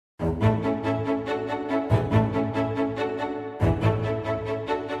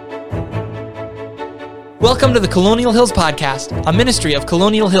Welcome to the Colonial Hills Podcast, a ministry of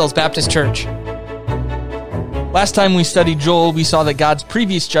Colonial Hills Baptist Church. Last time we studied Joel, we saw that God's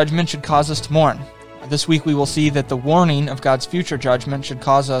previous judgment should cause us to mourn. This week we will see that the warning of God's future judgment should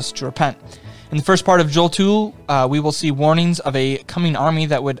cause us to repent. In the first part of Joel 2, we will see warnings of a coming army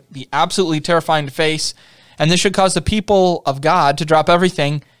that would be absolutely terrifying to face, and this should cause the people of God to drop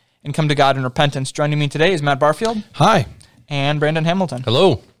everything and come to God in repentance. Joining me today is Matt Barfield. Hi. And Brandon Hamilton.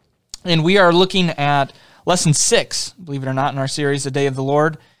 Hello. And we are looking at Lesson 6, believe it or not, in our series, The Day of the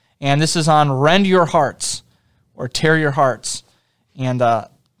Lord. And this is on rend your hearts, or tear your hearts, and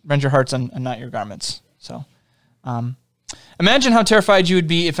rend your hearts and not your garments. So imagine how terrified you would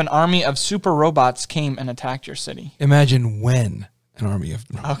be if an army of super robots came and attacked your city. Imagine when an army of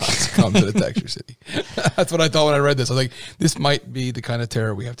robots comes and attacks your city. That's what I thought when I read this. I was like, this might be the kind of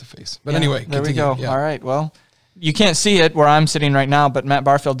terror we have to face. But anyway, there continue. we go. Yeah. All right, well, you can't see it where I'm sitting right now, but Matt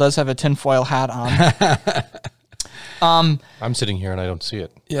Barfield does have a tinfoil hat on. I'm sitting here and I don't see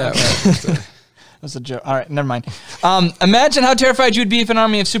it. Yeah. That was a joke. All right, never mind. Imagine how terrified you'd be if an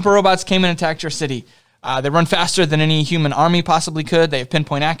army of super robots came and attacked your city. They run faster than any human army possibly could. They have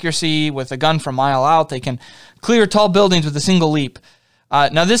pinpoint accuracy with a gun from a mile out. They can clear tall buildings with a single leap.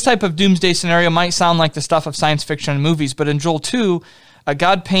 Now, this type of doomsday scenario might sound like the stuff of science fiction and movies, but in Joel 2,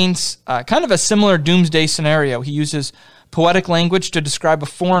 God paints kind of a similar doomsday scenario. He uses poetic language to describe a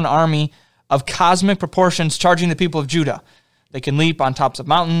foreign army of cosmic proportions charging the people of Judah. They can leap on tops of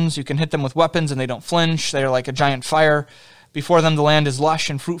mountains. You can hit them with weapons and they don't flinch. They're like a giant fire. Before them, the land is lush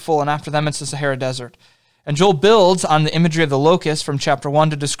and fruitful, and after them, it's the Sahara Desert. And Joel builds on the imagery of the locust from chapter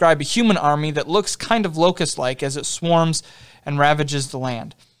 1 to describe a human army that looks kind of locust-like as it swarms and ravages the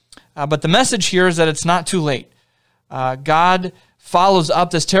land. But the message here is that it's not too late. God follows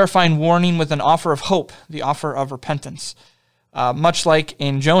up this terrifying warning with an offer of hope, the offer of repentance. Much like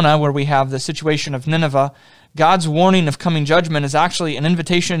in Jonah, where we have the situation of Nineveh, God's warning of coming judgment is actually an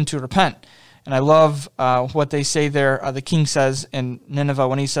invitation to repent. And I love what they say there. The king says in Nineveh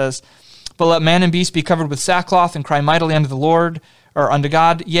when he says, "But let man and beast be covered with sackcloth and cry mightily unto the Lord, or unto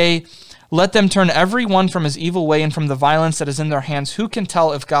God. Yea, let them turn every one from his evil way and from the violence that is in their hands. Who can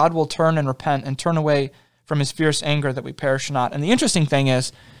tell if God will turn and repent and turn away from his fierce anger that we perish not?" And the interesting thing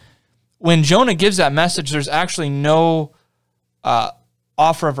is, when Jonah gives that message, there's actually no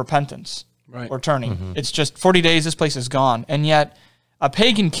offer of repentance or turning. Mm-hmm. It's just 40 days, this place is gone. And yet, a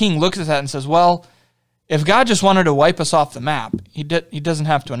pagan king looks at that and says, well, if God just wanted to wipe us off the map, he doesn't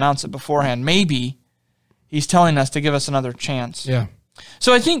have to announce it beforehand. Maybe he's telling us to give us another chance. Yeah.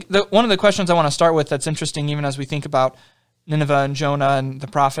 So I think that one of the questions I want to start with that's interesting, even as we think about Nineveh and Jonah and the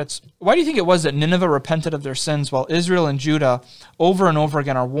prophets, why do you think it was that Nineveh repented of their sins while Israel and Judah over and over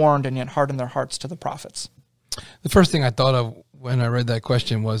again are warned and yet harden their hearts to the prophets? The first thing I thought of when I read that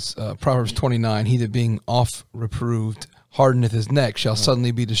question was Proverbs 29, he that being oft reproved hardeneth his neck shall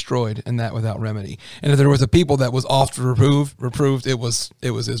suddenly be destroyed, and that without remedy. And if there was a people that was oft reproved, it was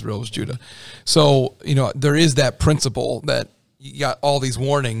Israel, it was Judah. So, there is that principle that you got all these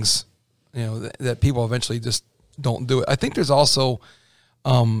warnings, that people eventually just don't do it. I think there's also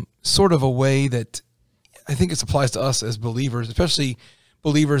sort of a way that I think it applies to us as believers, especially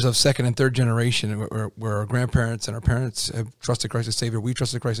believers of second and third generation, where our grandparents and our parents have trusted Christ as Savior. We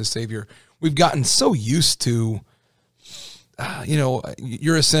trusted Christ as Savior. We've gotten so used to,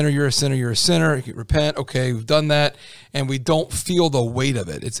 you're a sinner, you're a sinner, you're a sinner. You repent. Okay, we've done that, and we don't feel the weight of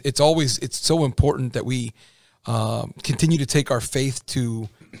it. It's so important that we continue to take our faith to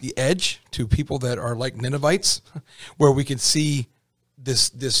the edge, to people that are like Ninevites, where we can see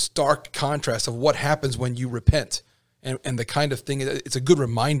this stark contrast of what happens when you repent. And the kind of thing, it's a good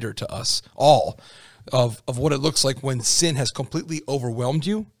reminder to us all of what it looks like when sin has completely overwhelmed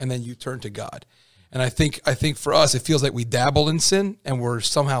you and then you turn to God. And I think for us, it feels like we dabble in sin and we're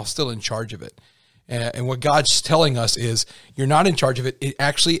somehow still in charge of it. And what God's telling us is you're not in charge of it. It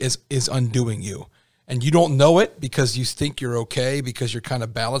actually is undoing you. And you don't know it because you think you're okay, because you're kind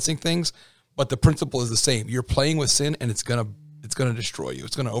of balancing things. But the principle is the same. You're playing with sin and it's going to destroy you.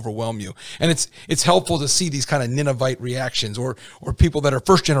 It's going to overwhelm you. And it's helpful to see these kind of Ninevite reactions or people that are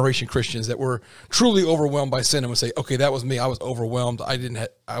first generation Christians that were truly overwhelmed by sin and would say, okay, that was me. I was overwhelmed.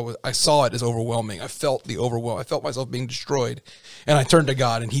 I saw it as overwhelming. I felt the overwhelm. I felt myself being destroyed. And I turned to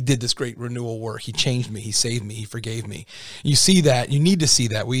God and he did this great renewal work. He changed me. He saved me. He forgave me. You see that. You need to see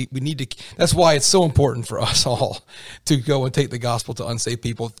that. We need to, that's why it's so important for us all to go and take the gospel to unsaved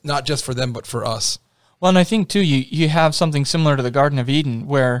people, not just for them, but for us. Well, and I think, too, you have something similar to the Garden of Eden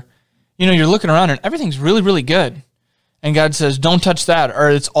where, you're looking around and everything's really, really good. And God says, don't touch that or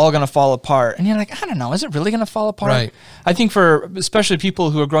it's all going to fall apart. And you're like, I don't know, is it really going to fall apart? Right. I think for especially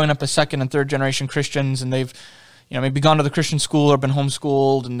people who are growing up as second and third generation Christians and they've, maybe gone to the Christian school or been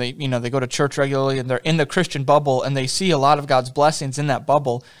homeschooled and they go to church regularly and they're in the Christian bubble and they see a lot of God's blessings in that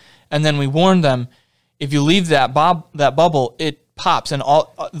bubble. And then we warn them, if you leave that bubble, it pops and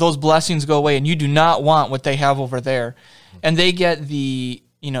all those blessings go away and you do not want what they have over there. And they get the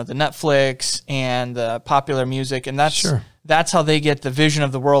Netflix and the popular music, and that's how they get the vision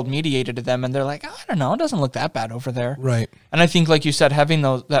of the world mediated to them. And they're like, I don't know, it doesn't look that bad over there. Right. And I think, like you said, having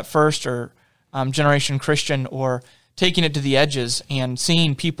that first or generation Christian or taking it to the edges and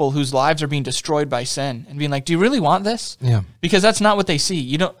seeing people whose lives are being destroyed by sin and being like, do you really want this? Yeah. Because that's not what they see.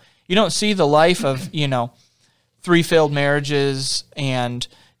 You don't see the life of, 3 failed marriages and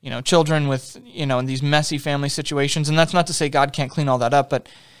children with, in these messy family situations. And that's not to say God can't clean all that up, but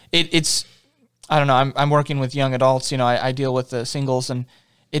it's, I don't know, I'm working with young adults, I deal with the singles and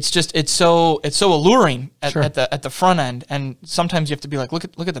it's so alluring at the front end. And sometimes you have to be like, look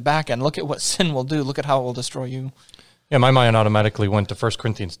at the back end, look at what sin will do, look at how it will destroy you. Yeah. My mind automatically went to 1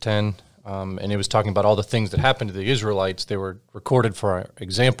 Corinthians 10. And it was talking about all the things that happened to the Israelites. They were recorded for our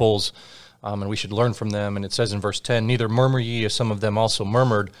examples, and we should learn from them. And it says in verse 10, neither murmur ye as some of them also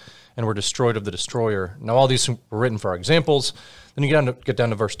murmured and were destroyed of the destroyer. Now all these were written for our examples. Then you get down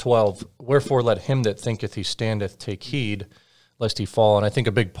to verse 12. Wherefore let him that thinketh he standeth take heed, lest he fall. And I think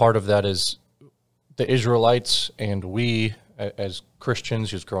a big part of that is the Israelites and we as Christians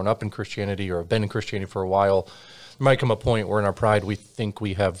who's grown up in Christianity or have been in Christianity for a while, there might come a point where in our pride we think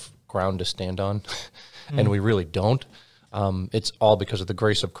we have ground to stand on, and we really don't. It's all because of the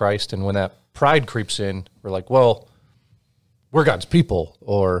grace of Christ. And when that pride creeps in, we're like, well, we're God's people,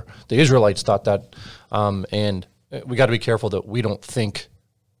 or the Israelites thought that. And we got to be careful that we don't think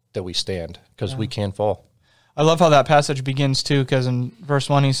that we stand, because we can fall. I love how that passage begins too, because in verse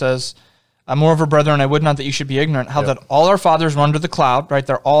 1 he says, moreover, brethren, I would not that you should be ignorant, how that all our fathers were under the cloud, right?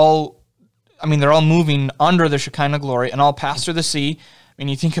 They're all moving under the Shekinah glory, and all passed through the sea. I mean,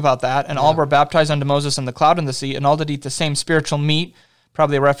 you think about that, and all were baptized unto Moses in the cloud and the sea, and all did eat the same spiritual meat,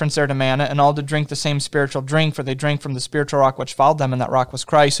 probably a reference there to manna, and all did drink the same spiritual drink, for they drank from the spiritual rock which followed them, and that rock was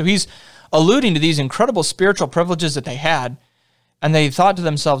Christ. So he's alluding to these incredible spiritual privileges that they had, and they thought to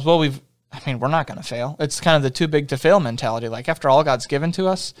themselves, well, we're not going to fail. It's kind of the too big to fail mentality, like after all God's given to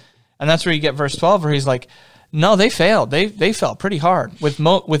us. And that's where you get verse 12, where he's like, no, they failed. They fell pretty hard. With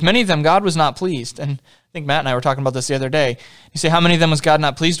many of them, God was not pleased. And I think Matt and I were talking about this the other day. You say, how many of them was God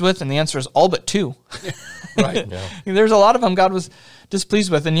not pleased with? And the answer is all but 2. Right. Yeah. There's a lot of them God was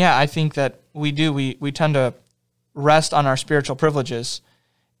displeased with. And I think that we tend to rest on our spiritual privileges.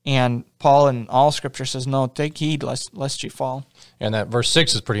 And Paul in all Scripture says, no, take heed lest you fall. And that verse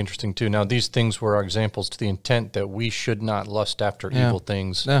 6 is pretty interesting too. Now these things were our examples to the intent that we should not lust after evil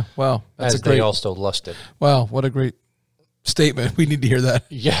things, wow, that's as they also lusted. Wow, what a great statement. We need to hear that.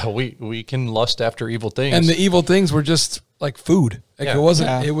 Yeah, we can lust after evil things. And the evil things were just like food. Like it wasn't.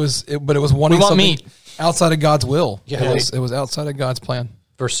 Yeah. But it was wanting want something meat outside of God's will. Yeah, it was outside of God's plan.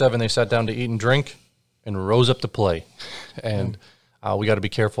 Verse 7, they sat down to eat and drink, and rose up to play. And we got to be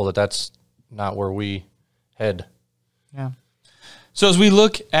careful that that's not where we head. Yeah. So as we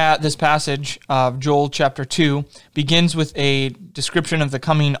look at this passage of Joel chapter 2, begins with a description of the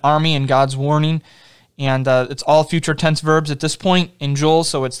coming army and God's warning. And it's all future tense verbs at this point in Joel.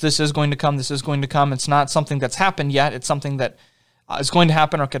 So it's this is going to come, this is going to come. It's not something that's happened yet. It's something that is going to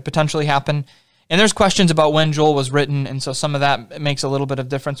happen or could potentially happen. And there's questions about when Joel was written. And so some of that makes a little bit of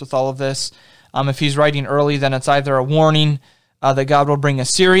difference with all of this. If he's writing early, then it's either a warning that God will bring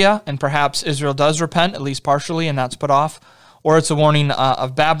Assyria, and perhaps Israel does repent, at least partially, and that's put off. Or it's a warning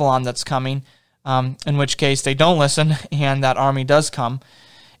of Babylon that's coming, in which case they don't listen, and that army does come.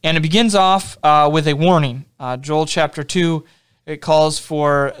 And it begins off with a warning. Joel chapter 2, it calls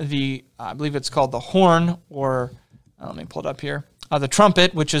for I believe it's called the horn, or let me pull it up here, the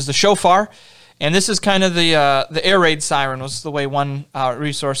trumpet, which is the shofar. And this is kind of the air raid siren, was the way one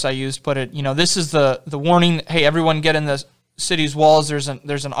resource I used put it. This is the warning, hey, everyone get in the city's walls, there's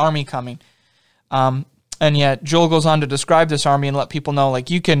an army coming. And yet Joel goes on to describe this army and let people know, like,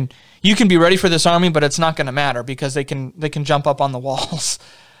 you can be ready for this army, but it's not going to matter because they can jump up on the walls.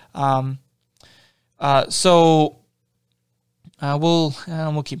 We'll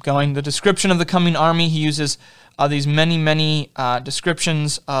keep going. The description of the coming army, he uses these many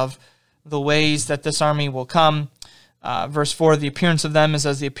descriptions of the ways that this army will come. Verse 4, the appearance of them is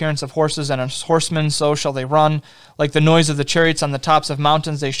as the appearance of horses, and as horsemen so shall they run. Like the noise of the chariots on the tops of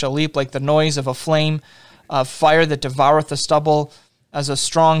mountains they shall leap, like the noise of a flame of fire that devoureth the stubble. as a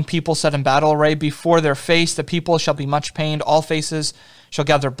strong people set in battle array. Before their face the people shall be much pained. All faces shall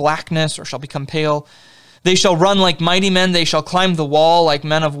gather blackness, or shall become pale. They shall run like mighty men. They shall climb the wall like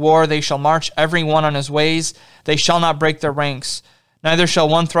men of war. They shall march every one on his ways. They shall not break their ranks. Neither shall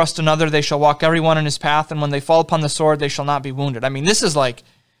one thrust another. They shall walk every one in his path. And when they fall upon the sword, they shall not be wounded. I mean, this is like,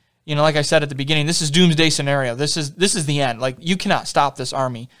 like I said at the beginning, this is doomsday scenario. This is the end. Like, you cannot stop this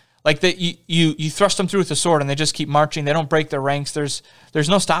army. Like, you thrust them through with the sword, and they just keep marching. They don't break their ranks. There's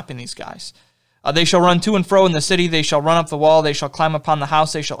no stopping these guys. They shall run to and fro in the city. They shall run up the wall. They shall climb upon the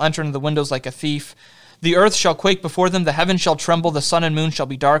house. They shall enter into the windows like a thief. The earth shall quake before them. The heavens shall tremble. The sun and moon shall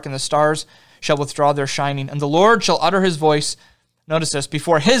be dark, and the stars shall withdraw their shining. And the Lord shall utter his voice, notice this,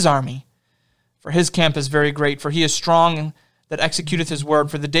 before his army. For his camp is very great, for he is strong that executeth his word.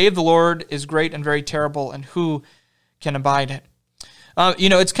 For the day of the Lord is great and very terrible, and who can abide it?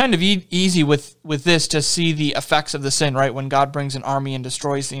 It's kind of easy with this to see the effects of the sin, right? When God brings an army and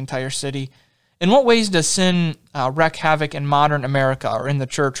destroys the entire city. In what ways does sin wreak havoc in modern America, or in the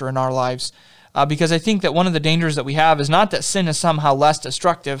church, or in our lives? Because I think that one of the dangers that we have is not that sin is somehow less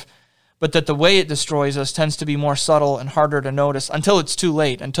destructive, but that the way it destroys us tends to be more subtle and harder to notice until it's too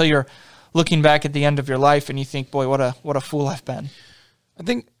late, until you're looking back at the end of your life and you think, boy, what a fool I've been. I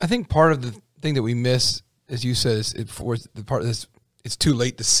think part of the thing that we miss, as you said, is the part of this. It's too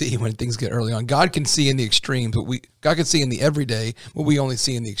late to see when things get early on. God can see in the extremes, but God can see in the everyday what we only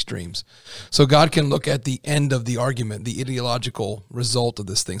see in the extremes. So God can look at the end of the argument, the ideological result of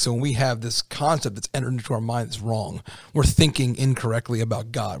this thing. So when we have this concept that's entered into our mind that's wrong, we're thinking incorrectly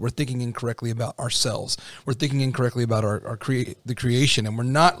about God. We're thinking incorrectly about ourselves. We're thinking incorrectly about the creation, and we're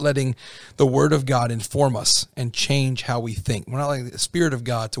not letting the Word of God inform us and change how we think. We're not letting the Spirit of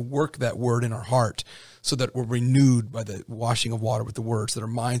God to work that Word in our heart, so that we're renewed by the washing of water with the word, so that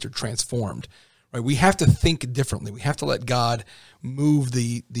our minds are transformed. Right? We have to think differently. We have to let God move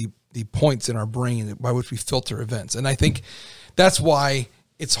the points in our brain by which we filter events. And I think that's why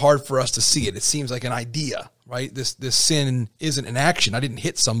it's hard for us to see it. It seems like an idea, right? This sin isn't an action. I didn't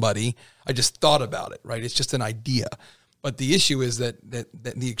hit somebody. I just thought about it, right? It's just an idea. But the issue is that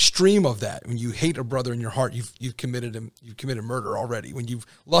the extreme of that, when you hate a brother in your heart, you've committed murder already. When you've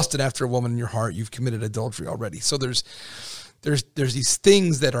lusted after a woman in your heart, you've committed adultery already. So there's these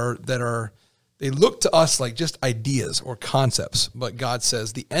things that are they look to us like just ideas or concepts, but God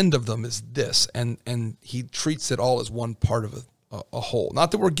says the end of them is this, and He treats it all as one part of a whole.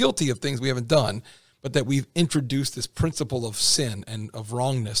 Not that we're guilty of things we haven't done, but that we've introduced this principle of sin and of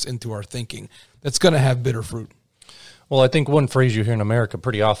wrongness into our thinking that's going to have bitter fruit. Well, I think one phrase you hear in America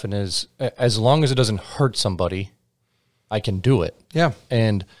pretty often is, as long as it doesn't hurt somebody, I can do it. Yeah.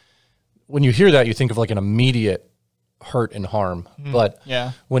 And when you hear that, you think of like an immediate hurt and harm. But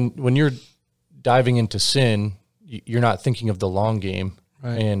when you're diving into sin, you're not thinking of the long game,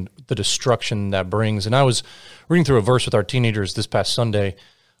 right, and the destruction that brings. And I was reading through a verse with our teenagers this past Sunday,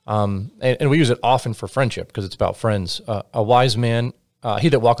 and we use it often for friendship because it's about friends. A wise man, he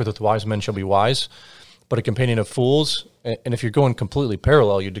that walketh with wise men shall be wise, but a companion of fools, and if you're going completely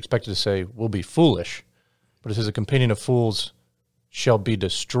parallel, you'd expect it to say, will be foolish. But it says a companion of fools shall be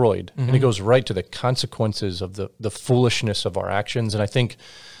destroyed. Mm-hmm. And it goes right to the consequences of the foolishness of our actions. And I think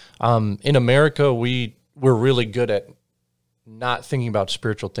in America, we're really good at not thinking about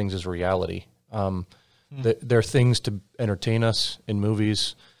spiritual things as reality. There are things to entertain us in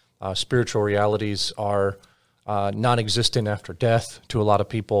movies. Spiritual realities are non-existent after death to a lot of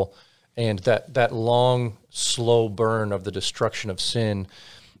people. And that long, slow burn of the destruction of sin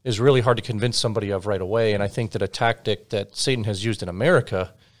is really hard to convince somebody of right away. And I think that a tactic that Satan has used in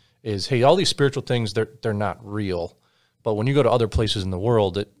America is, hey, all these spiritual things, they're not real. But when you go to other places in the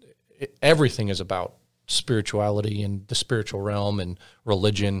world, everything is about spirituality and the spiritual realm and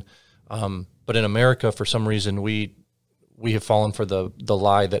religion. But in America, for some reason, we have fallen for the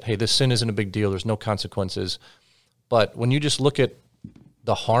lie that, hey, this sin isn't a big deal, there's no consequences. But when you just look at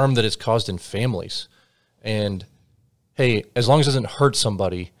the harm that it's caused in families, and hey, as long as it doesn't hurt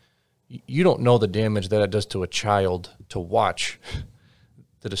somebody, you don't know the damage that it does to a child to watch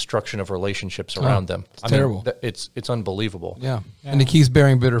the destruction of relationships around them. It's terrible. It's unbelievable. Yeah. And it keeps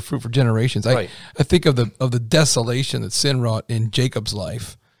bearing bitter fruit for generations. Right. I think of the desolation that sin wrought in Jacob's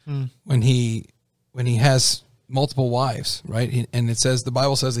life when he has multiple wives, right? And it says, the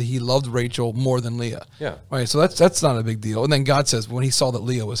Bible says that he loved Rachel more than Leah. Yeah. Right. So that's not a big deal. And then God says when he saw that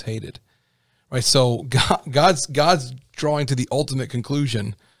Leah was hated, right? So God's drawing to the ultimate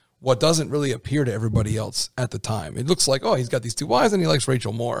conclusion what doesn't really appear to everybody else at the time. It looks like, oh, he's got these two wives and he likes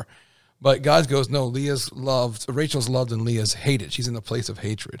Rachel more. But God goes, no, Rachel's loved and Leah's hated. She's in the place of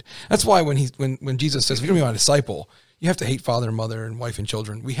hatred. That's why when Jesus says, if you're going to be my disciple, you have to hate father and mother and wife and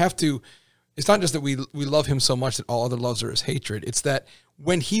children. We have to, it's not just that we love him so much that all other loves are his hatred. It's that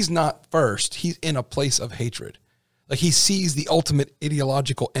when he's not first, he's in a place of hatred. Like he sees the ultimate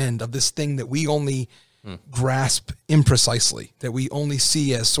ideological end of this thing that we only grasp imprecisely, that we only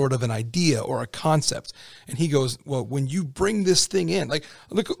see as sort of an idea or a concept. And he goes, well, when you bring this thing in, like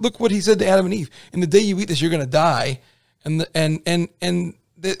look what he said to Adam and Eve. In the day you eat this, you're going to die. And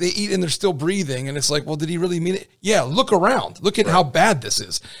they eat and they're still breathing. And it's like, well, did he really mean it? Yeah, look around. Look at how bad this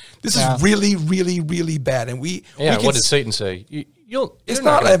is. This is really, really, really bad. And what did Satan say? It's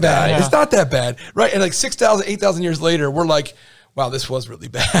not that bad. Yeah. It's not that bad. Right. And like 6,000, 8,000 years later, we're like, wow, this was really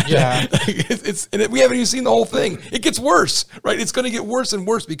bad. Yeah. We haven't even seen the whole thing. It gets worse, right? It's going to get worse and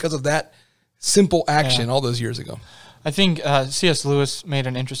worse because of that simple action all those years ago. I think C.S. Lewis made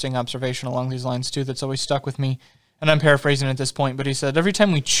an interesting observation along these lines too that's always stuck with me. And I'm paraphrasing at this point, but he said, every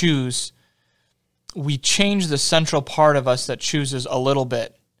time we choose, we change the central part of us that chooses a little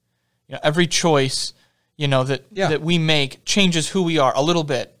bit. Every choice, that we make changes who we are a little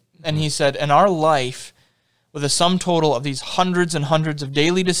bit. And he said, in our life, with a sum total of these hundreds and hundreds of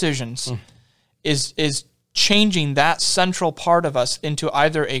daily decisions, is changing that central part of us into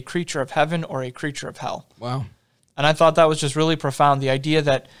either a creature of heaven or a creature of hell. Wow. And I thought that was just really profound, the idea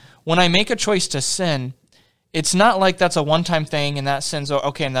that when I make a choice to sin, it's not like that's a one-time thing and that sin's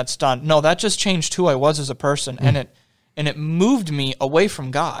okay and that's done. No, that just changed who I was as a person, and it moved me away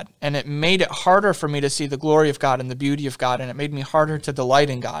from God, and it made it harder for me to see the glory of God and the beauty of God, and it made me harder to delight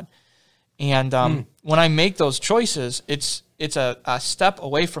in God. And when I make those choices, it's a step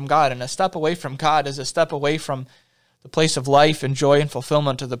away from God, and a step away from God is a step away from the place of life and joy and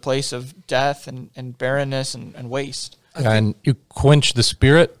fulfillment to the place of death and barrenness and waste. And you quench the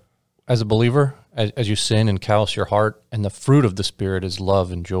Spirit as a believer as you sin and callous your heart, and the fruit of the Spirit is love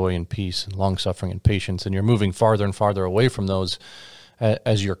and joy and peace and long-suffering and patience, and you're moving farther and farther away from those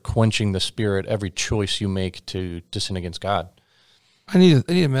as you're quenching the Spirit every choice you make to sin against God. I need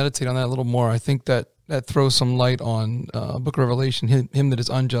to meditate on that a little more. I think that throws some light on Book of Revelation. Him that is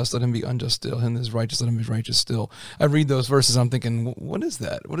unjust, let him be unjust still. Him that is righteous, let him be righteous still. I read those verses, I'm thinking, what is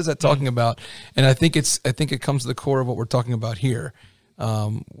that? What is that talking about? And I think it comes to the core of what we're talking about here.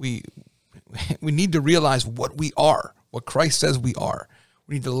 We need to realize what we are, what Christ says we are.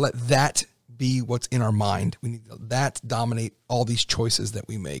 We need to let that be what's in our mind. We need to let that dominate all these choices that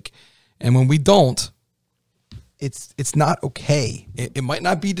we make. And when we don't, it's not okay. It might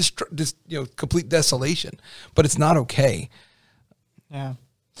not be complete desolation, but it's not okay. Yeah.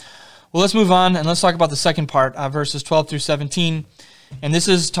 Well, let's move on and let's talk about the second part, verses 12 through 17. And this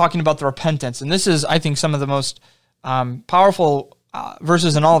is talking about the repentance. And this is, I think, some of the most powerful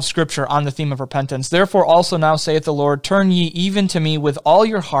verses in all of Scripture on the theme of repentance. Therefore also now saith the Lord, turn ye even to me with all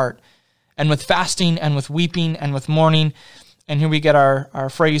your heart, and with fasting, and with weeping, and with mourning. And here we get our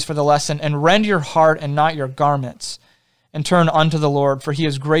phrase for the lesson, and rend your heart and not your garments, and turn unto the Lord, for he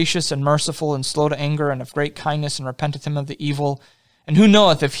is gracious and merciful and slow to anger and of great kindness, and repenteth him of the evil. And who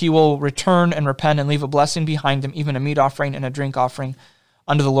knoweth if he will return and repent and leave a blessing behind him, even a meat offering and a drink offering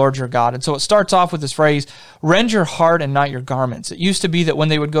unto the Lord your God. And so it starts off with this phrase, rend your heart and not your garments. It used to be that when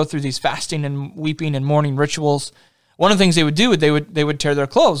they would go through these fasting and weeping and mourning rituals, one of the things they would do, they would tear their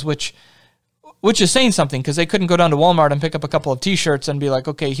clothes, which is saying something, because they couldn't go down to Walmart and pick up a couple of T-shirts and be like,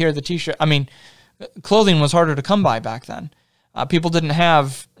 okay, here are the T-shirt. I mean, clothing was harder to come by back then. People didn't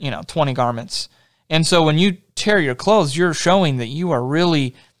have 20 garments. And so when you tear your clothes, you're showing that you are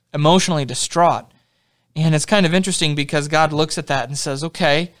really emotionally distraught. And it's kind of interesting because God looks at that and says,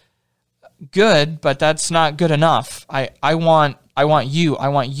 okay, good, but that's not good enough. I want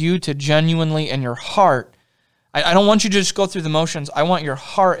you to genuinely in your heart. I don't want you to just go through the motions. I want your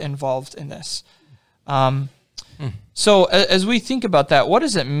heart involved in this. So as we think about that, what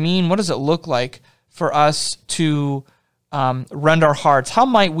does it mean? What does it look like for us to rend our hearts? How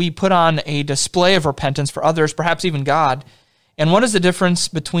might we put on a display of repentance for others, perhaps even God? And what is the difference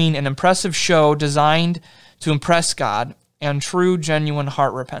between an impressive show designed to impress God and true, genuine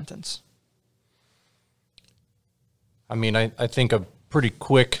heart repentance? I mean, I think a pretty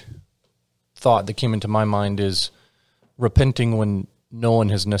quick thought that came into my mind is repenting when no one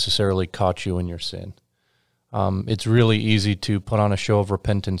has necessarily caught you in your sin. It's really easy to put on a show of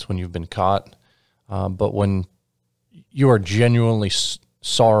repentance when you've been caught, but when you are genuinely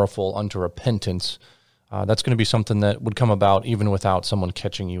sorrowful unto repentance, that's going to be something that would come about even without someone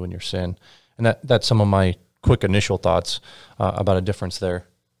catching you in your sin. And that's some of my quick initial thoughts about a difference there.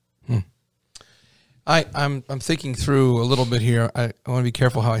 I'm thinking through a little bit here. I want to be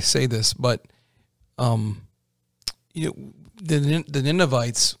careful how I say this, but the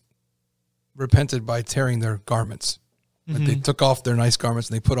Ninevites repented by tearing their garments. Like they took off their nice garments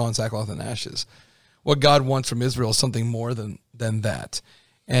and they put on sackcloth and ashes. What God wants from Israel is something more than that.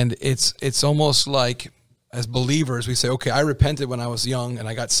 And it's almost like, as believers, we say, okay, I repented when I was young and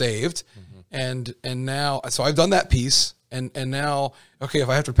I got saved. And now, so I've done that piece. And now, okay, if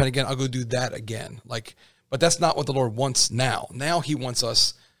I have to repent again, I'll go do that again. But that's not what the Lord wants now. Now he wants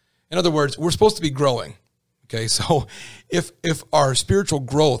us, in other words, we're supposed to be growing. Okay, so if our spiritual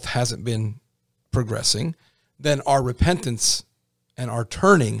growth hasn't been progressing, then our repentance and our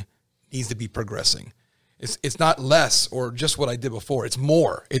turning needs to be progressing. It's not less or just what I did before. It's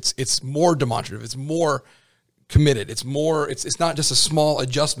more. It's more demonstrative. It's more committed. It's more. It's not just a small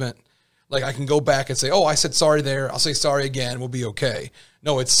adjustment. Like I can go back and say, oh, I said sorry there. I'll say sorry again. We'll be okay.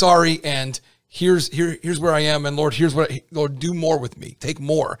 No, it's sorry and here's where I am, and Lord, Lord, do more with me. Take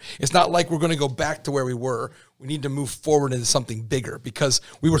more. It's not like we're going to go back to where we were. We need to move forward into something bigger because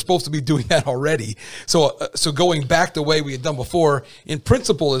we were supposed to be doing that already. So going back the way we had done before, in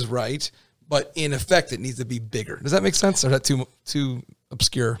principle, is right, but in effect, it needs to be bigger. Does that make sense? Or is that too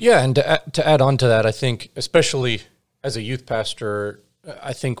obscure? Yeah, and to add on to that, I think, especially as a youth pastor,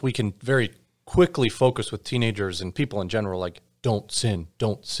 I think we can very quickly focus with teenagers and people in general, like, don't sin.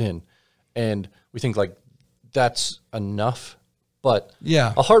 And we think like that's enough, but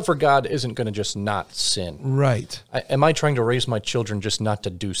a heart for God isn't going to just not sin. Right. Am I trying to raise my children just not to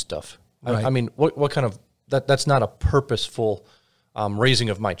do stuff? Right. I mean, what kind of, that's not a purposeful raising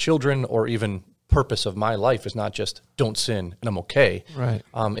of my children, or even purpose of my life is not just don't sin and I'm okay. Right.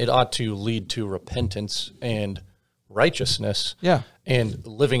 It ought to lead to repentance and righteousness. Yeah. And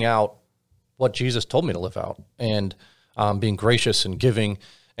living out what Jesus told me to live out, and being gracious and giving.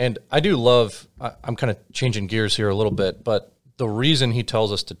 And I do love, I'm kind of changing gears here a little bit, but the reason he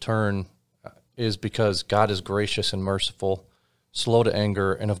tells us to turn is because God is gracious and merciful, slow to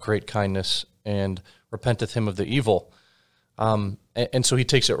anger, and of great kindness, and repenteth him of the evil. And so he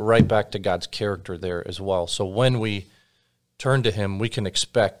takes it right back to God's character there as well. So when we turn to him, we can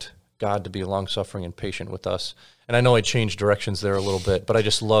expect God to be long-suffering and patient with us. And I know I changed directions there a little bit, but I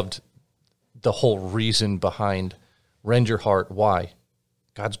just loved the whole reason behind rend your heart. Why?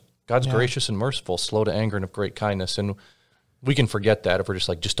 God's gracious and merciful, slow to anger, and of great kindness. And we can forget that if we're just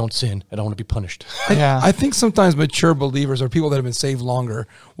like, just don't sin. I don't want to be punished. I think sometimes mature believers or people that have been saved longer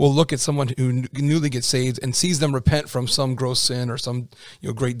will look at someone who newly gets saved and sees them repent from some gross sin or some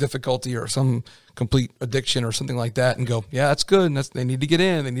great difficulty or some complete addiction or something like that and go, yeah, that's good. And they need to get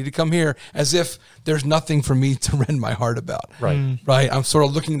in. They need to come here, as if there's nothing for me to rend my heart about. Right. Right. I'm sort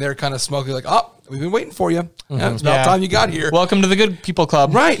of looking there kind of smugly like, oh, we've been waiting for you. Yeah, it's about time you got here. Welcome to the good people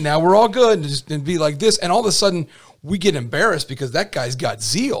club. Right. Now we're all good and be like this. And all of a sudden we get embarrassed because that guy's got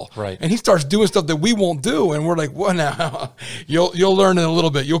zeal. Right. And he starts doing stuff that we won't do. And we're like, well, now you'll learn in a little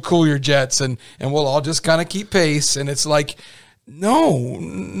bit. You'll cool your jets and we'll all just kind of keep pace. And it's like,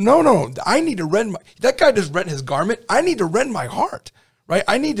 no. I need to rend that guy just rent his garment. I need to rend my heart. Right?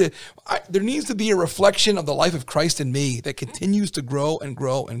 There needs to be a reflection of the life of Christ in me that continues to grow and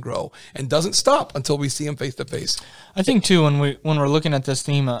grow and grow and doesn't stop until we see him face to face. I think too, when we're looking at this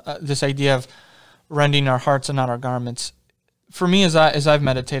theme, this idea of rending our hearts and not our garments, for me, as I've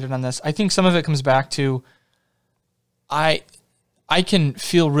meditated on this, I think some of it comes back to I can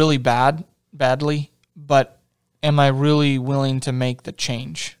feel really badly, but am I really willing to make the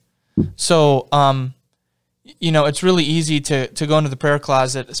change? So, it's really easy to go into the prayer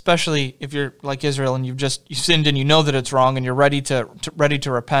closet, especially if you're like Israel and you've sinned and you know that it's wrong and you're ready to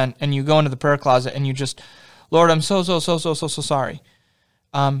repent, and you go into the prayer closet and you just, Lord, I'm so sorry.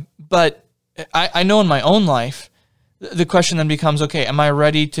 But I know in my own life, the question then becomes, okay, am I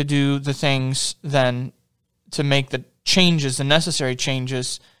ready to do the things then to make the changes, the necessary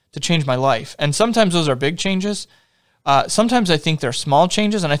changes to change my life? And sometimes those are big changes. Sometimes I think they're small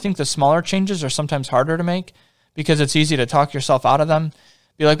changes, and I think the smaller changes are sometimes harder to make because it's easy to talk yourself out of them.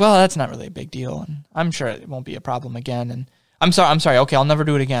 Be like, well, that's not really a big deal, and I'm sure it won't be a problem again. And I'm sorry, okay, I'll never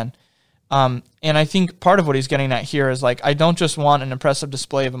do it again. And I think part of what he's getting at here is like, I don't just want an impressive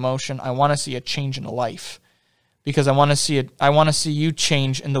display of emotion. I want to see a change in life, because I want to see it. I want to see you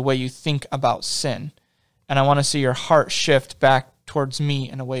change in the way you think about sin, and I want to see your heart shift back towards me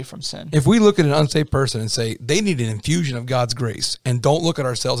and away from sin. If we look at an unsaved person and say they need an infusion of God's grace, and don't look at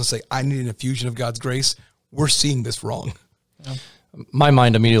ourselves and say I need an infusion of God's grace, we're seeing this wrong. Yeah. My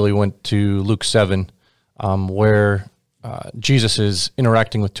mind immediately went to Luke 7, where Jesus is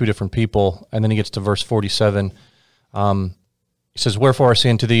interacting with two different people, and then he gets to verse 47. He says, "Wherefore I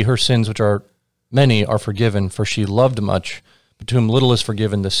say unto thee, her sins which are many are forgiven, for she loved much, but to whom little is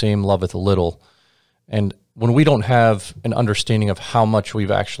forgiven, the same loveth little. And when we don't have an understanding of how much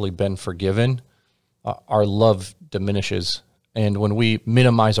we've actually been forgiven, our love diminishes. And when we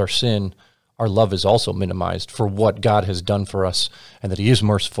minimize our sin, our love is also minimized for what God has done for us, and that he is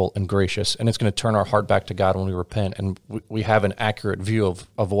merciful and gracious. And it's going to turn our heart back to God when we repent, and we have an accurate view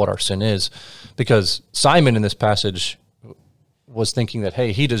of what our sin is. Because Simon in this passage was thinking that,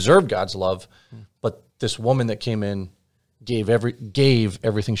 hey, he deserved God's love, but this woman that came in gave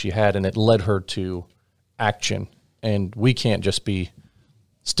everything she had, and it led her to action. And we can't just be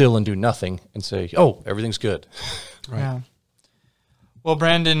still and do nothing and say, oh, everything's good. Right. Yeah. Well,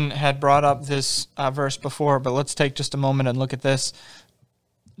 Brandon had brought up this verse before, but let's take just a moment and look at this.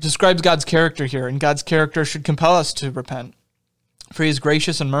 It describes God's character here, and God's character should compel us to repent. For he is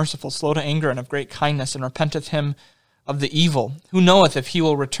gracious and merciful, slow to anger, and of great kindness, and repenteth him of the evil. Who knoweth if he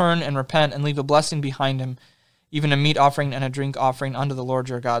will return and repent and leave a blessing behind him, even a meat offering and a drink offering unto the Lord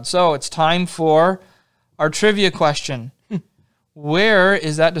your God? So it's time for our trivia question. Where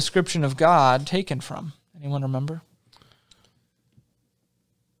is that description of God taken from? Anyone remember?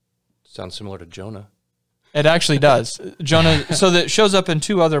 Sounds similar to Jonah. It actually does. Jonah, so that shows up in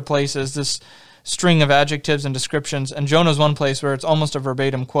two other places, this string of adjectives and descriptions, and Jonah's one place where it's almost a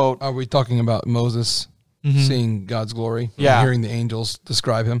verbatim quote. Are we talking about Moses seeing God's glory? Yeah. And hearing the angels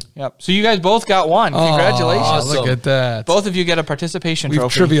describe him? Yep. So you guys both got one. Congratulations. Oh, look at that. Both of you get a participation We've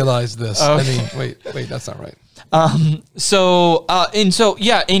trophy. trivialized this. Okay. I mean, wait, that's not right.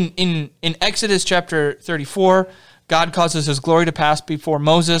 In Exodus chapter 34, God causes his glory to pass before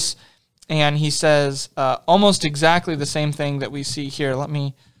Moses, and he says almost exactly the same thing that we see here. Let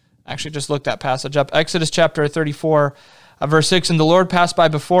me actually just look that passage up. Exodus chapter 34, verse 6, and the Lord passed by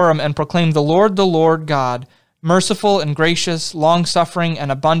before him and proclaimed, the Lord God, merciful and gracious, long-suffering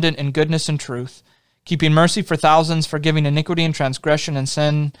and abundant in goodness and truth, keeping mercy for thousands, forgiving iniquity and transgression and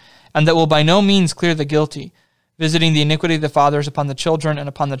sin, and that will by no means clear the guilty, visiting the iniquity of the fathers upon the children and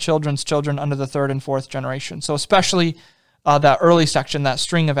upon the children's children unto the third and fourth generation. So especially that early section, that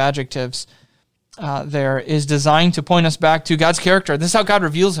string of adjectives there is designed to point us back to God's character. This is how God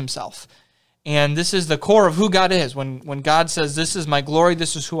reveals himself. And this is the core of who God is. When God says, this is my glory,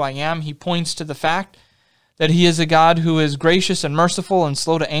 this is who I am, he points to the fact that he is a God who is gracious and merciful and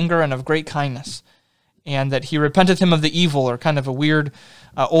slow to anger and of great kindness, and that he repenteth him of the evil, or kind of a weird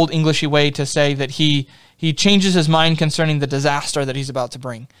old Englishy way to say that he changes his mind concerning the disaster that he's about to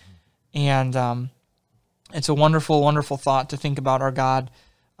bring. And it's a wonderful, wonderful thought to think about our God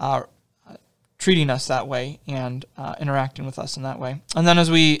treating us that way and interacting with us in that way. And then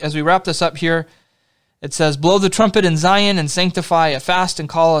as we wrap this up here, it says, blow the trumpet in Zion and sanctify a fast and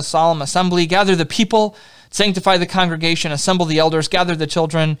call a solemn assembly. Gather the people, sanctify the congregation, assemble the elders, gather the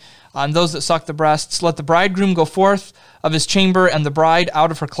children and those that suck the breasts. Let the bridegroom go forth of his chamber and the bride out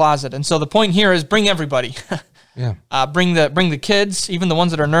of her closet. And so the point here is bring everybody. Yeah. Bring the kids, even the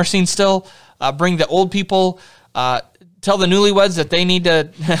ones that are nursing still. Bring the old people. Tell the newlyweds that they need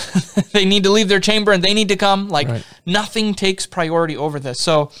to leave their chamber and they need to come. Right. Nothing takes priority over this.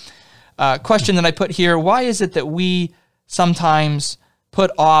 So, question that I put here: why is it that we sometimes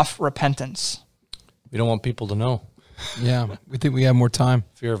put off repentance? We don't want people to know. Yeah, we think we have more time.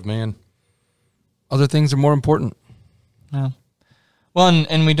 Fear of man. Other things are more important. Yeah. Well,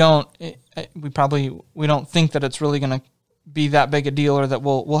 and we don't. We don't think that it's really going to be that big a deal, or that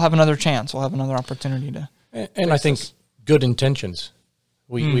we'll have another chance. We'll have another opportunity to. And I think good intentions.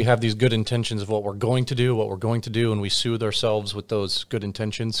 We have these good intentions of what we're going to do, and we soothe ourselves with those good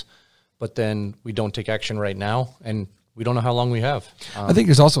intentions, but then we don't take action right now, and we don't know how long we have. I think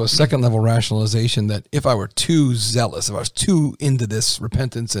there's also a second level rationalization that if I were too zealous, if I was too into this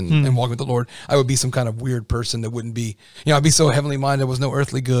repentance and walking with the Lord, I would be some kind of weird person that wouldn't be, I'd be so heavenly minded, was no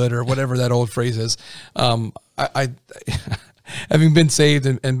earthly good, or whatever that old phrase is. I having been saved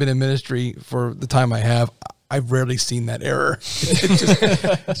and been in ministry for the time I have, I've rarely seen that error.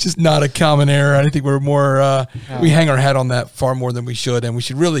 It's just not a common error. I think we're more, we hang our hat on that far more than we should. And we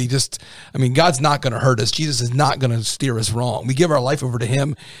should really God's not going to hurt us. Jesus is not going to steer us wrong. We give our life over to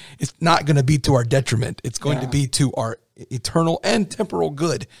him. It's not going to be to our detriment. It's going to be to our eternal and temporal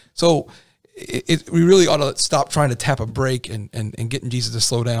good. So we really ought to stop trying to tap a brake and getting Jesus to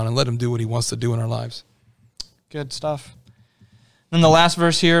slow down and let him do what he wants to do in our lives. Good stuff. And the last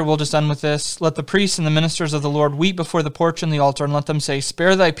verse here, we'll just end with this. Let the priests and the ministers of the Lord weep before the porch and the altar, and let them say,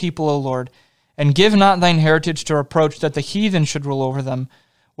 spare thy people, O Lord, and give not thine heritage to reproach, that the heathen should rule over them.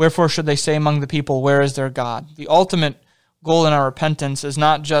 Wherefore should they say among the people, where is their God? The ultimate goal in our repentance is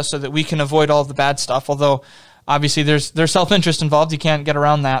not just so that we can avoid all of the bad stuff, although obviously there's self-interest involved. You can't get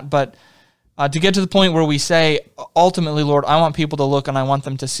around that. But to get to the point where we say, ultimately, Lord, I want people to look and I want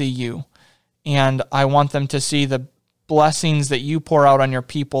them to see you. And I want them to see the blessings that you pour out on your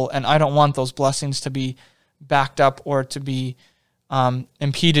people. And I don't want those blessings to be backed up or to be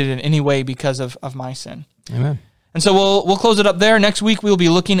impeded in any way because of my sin. Amen. And so we'll close it up there. Next week, we'll be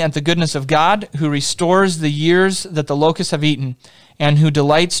looking at the goodness of God, who restores the years that the locusts have eaten, and who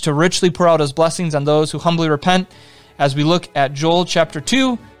delights to richly pour out his blessings on those who humbly repent, as we look at Joel chapter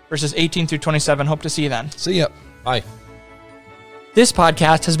 2, verses 18 through 27. Hope to see you then. See ya. Bye. This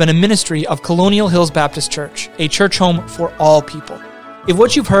podcast has been a ministry of Colonial Hills Baptist Church, a church home for all people. If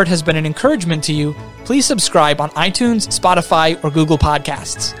what you've heard has been an encouragement to you, please subscribe on iTunes, Spotify, or Google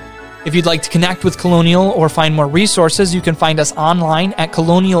Podcasts. If you'd like to connect with Colonial or find more resources, you can find us online at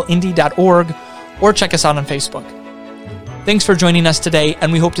colonialindy.org or check us out on Facebook. Thanks for joining us today,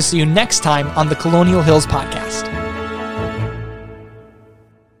 and we hope to see you next time on the Colonial Hills Podcast.